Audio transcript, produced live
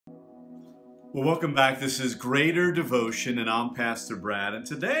Well, welcome back. This is Greater Devotion, and I'm Pastor Brad. And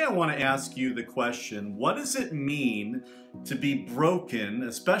today I want to ask you the question, what does it mean to be broken,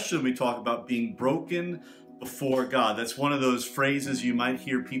 especially when we talk about being broken before God? That's one of those phrases you might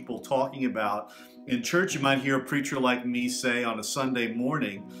hear people talking about in church. You might hear a preacher like me say on a Sunday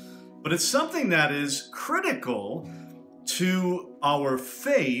morning. But it's something that is critical to our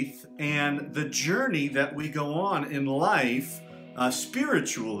faith and the journey that we go on in life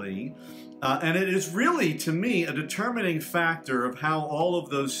spiritually. And it is really, to me, a determining factor of how all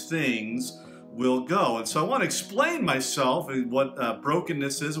of those things will go. And so I want to explain myself and what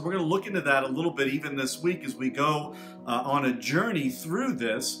brokenness is. We're going to look into that a little bit even this week as we go on a journey through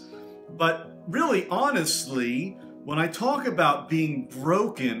this. But really, honestly, when I talk about being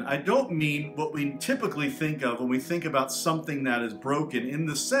broken, I don't mean what we typically think of when we think about something that is broken, in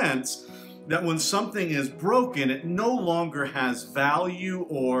the sense that when something is broken, it no longer has value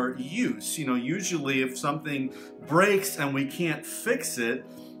or use. You know, usually if something breaks and we can't fix it,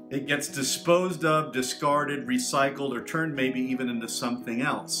 it gets disposed of, discarded, recycled, or turned maybe even into something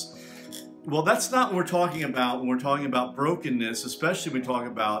else. Well, that's not what we're talking about when we're talking about brokenness, especially when we talk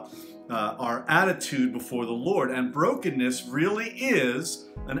about our attitude before the Lord. And brokenness really is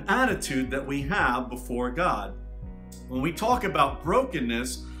an attitude that we have before God. When we talk about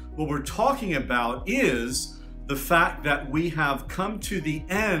brokenness, what we're talking about is the fact that we have come to the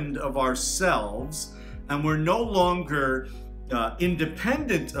end of ourselves and we're no longer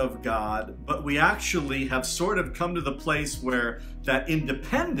independent of God, but we actually have sort of come to the place where that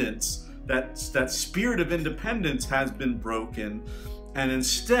independence, that spirit of independence has been broken, and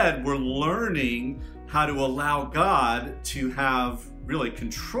instead we're learning how to allow God to have really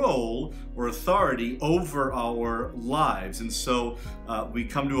control or authority over our lives. And so we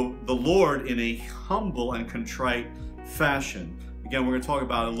come to the Lord in a humble and contrite fashion. Again, we're going to talk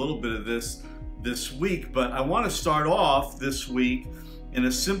about a little bit of this week, but I want to start off this week in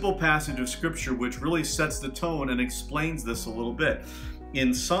a simple passage of Scripture which really sets the tone and explains this a little bit.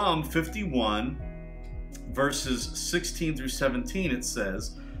 In Psalm 51, verses 16 through 17, it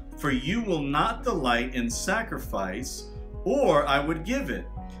says, "For you will not delight in sacrifice, or I would give it.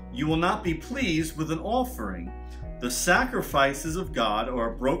 You will not be pleased with an offering. The sacrifices of God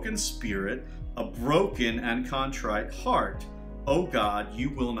are a broken spirit, a broken and contrite heart. O God, you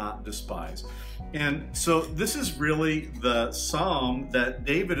will not despise." And so this is really the psalm that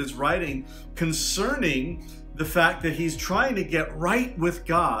David is writing concerning the fact that he's trying to get right with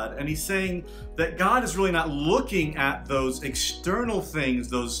God. And he's saying that God is really not looking at those external things,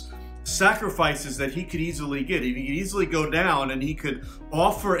 those sacrifices that he could easily get. He could easily go down and he could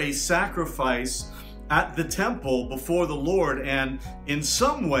offer a sacrifice at the temple before the Lord and in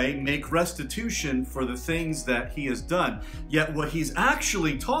some way make restitution for the things that he has done. Yet what he's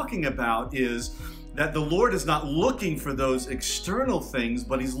actually talking about is that the Lord is not looking for those external things,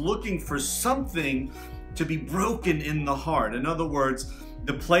 but he's looking for something to be broken in the heart. In other words,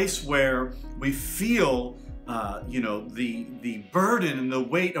 the place where we feel the burden and the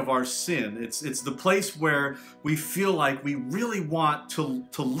weight of our sin. It's the place where we feel like we really want to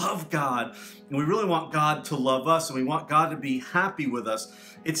love God, and we really want God to love us, and we want God to be happy with us.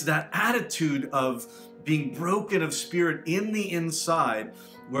 It's that attitude of being broken of spirit in the inside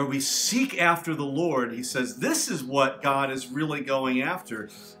where we seek after the Lord. He says this is what God is really going after.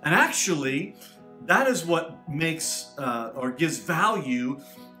 And actually, that is what makes or gives value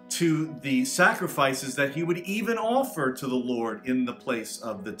to the sacrifices that he would even offer to the Lord in the place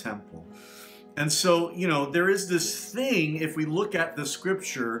of the temple. And so, you know, there is this thing, if we look at the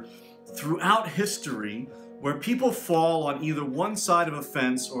Scripture throughout history, where people fall on either one side of a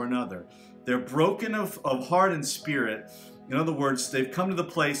fence or another. They're broken of heart and spirit. In other words, they've come to the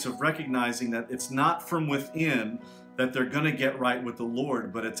place of recognizing that it's not from within that they're going to get right with the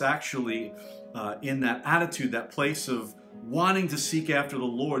Lord, but it's actually in that attitude, that place of wanting to seek after the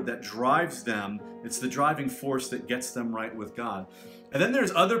Lord that drives them. It's the driving force that gets them right with God. And then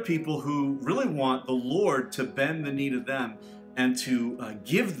there's other people who really want the Lord to bend the knee to them and to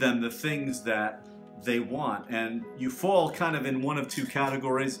give them the things that they want. And you fall kind of in one of two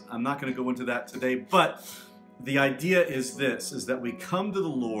categories. I'm not going to go into that today, but the idea is this, is that we come to the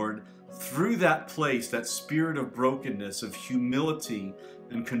Lord through that place, that spirit of brokenness, of humility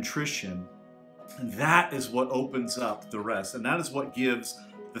and contrition. And that is what opens up the rest. And that is what gives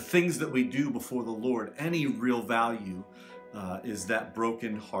the things that we do before the Lord any real value, is that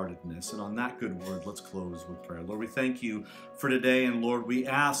brokenheartedness. And on that good word, let's close with prayer. Lord, we thank you for today. And Lord, we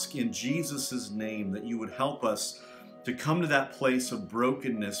ask in Jesus' name that you would help us to come to that place of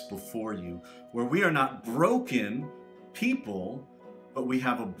brokenness before you, where we are not broken people, but we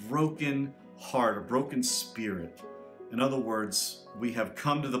have a broken heart, a broken spirit. In other words, we have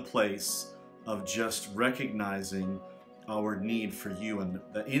come to the place of just recognizing our need for you, and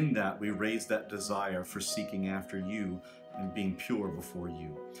in that we raise that desire for seeking after you and being pure before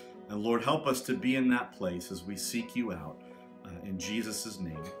you. And Lord, help us to be in that place as we seek you out. In Jesus'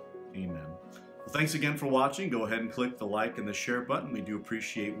 name, amen. Well, thanks again for watching. Go ahead and click the like and the share button. We do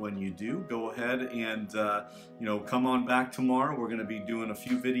appreciate when you do. Go ahead and come on back tomorrow. We're going to be doing a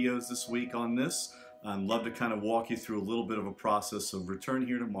few videos this week on this. I'd love to kind of walk you through a little bit of a process. So return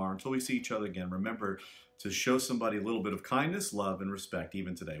here tomorrow. Until we see each other again, remember to show somebody a little bit of kindness, love, and respect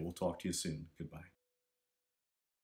even today. We'll talk to you soon. Goodbye.